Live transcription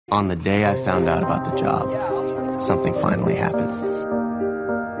On the day I found out about the job, something finally happened.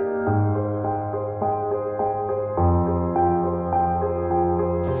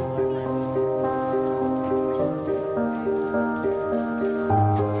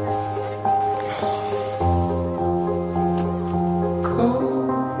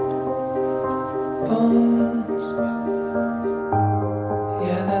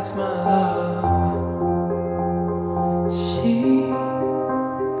 Yeah, that's my love. She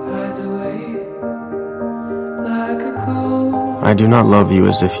hides away like a ghost. I do not love you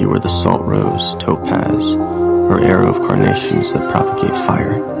as if you were the salt rose, topaz, or arrow of carnations that propagate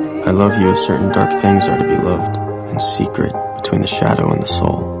fire. I love you as certain dark things are to be loved, in secret, between the shadow and the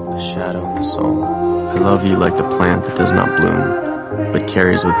soul. The shadow and the soul. I love you like the plant that does not bloom, but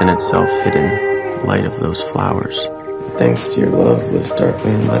carries within itself hidden light of those flowers. Thanks to your love lives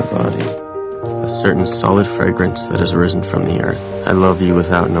darkly in my body, a certain solid fragrance that has risen from the earth. I love you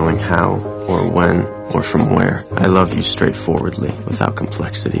without knowing how, or when, or from where. I love you straightforwardly, without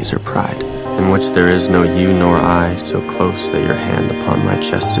complexities or pride, in which there is no you nor I, so close that your hand upon my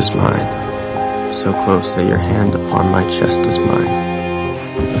chest is mine. So close that your hand upon my chest is mine.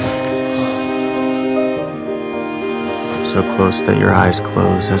 So close that your eyes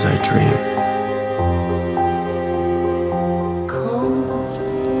close as I dream.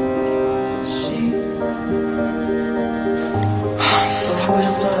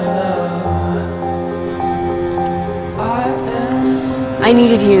 I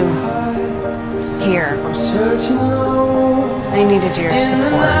needed you here. I needed your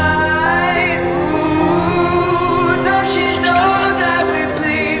support.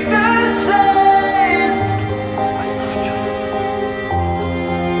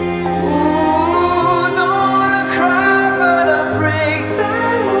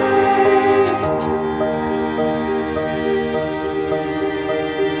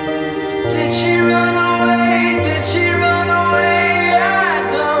 Did she run away? Did she run away? I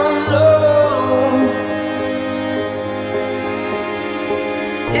don't know.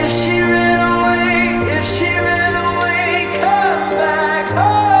 If she ran away, come back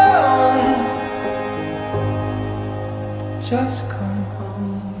home. Just come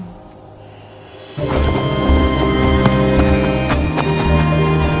home.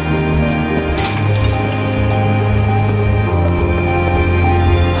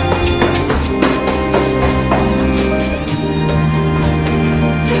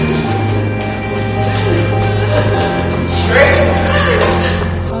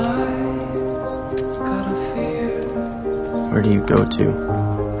 Where do you go to?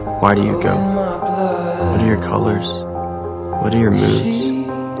 Why do you go? What are your colors? What are your moods?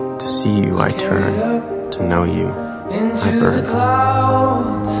 To see you I turn, to know you I burn.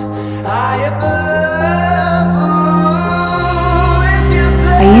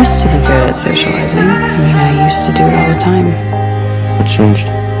 I used to be good at socializing. I used to do it all the time. What changed?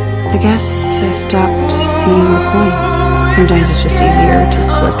 I guess I stopped seeing the point. Sometimes it's just easier to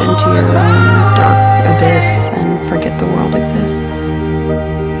slip into your own dark abyss and forget the world exists.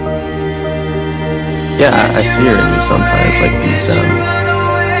 Yeah, I see her in you sometimes, like these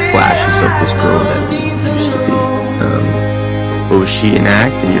flashes of this girl that you used to be. But was she an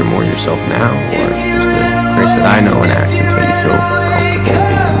act and you're more yourself now? Or is the Grace that I know an act until you feel comfortable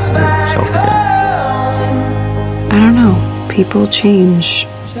being yourself again? I don't know. People change.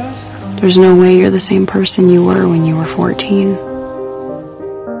 There's no way you're the same person you were when you were 14.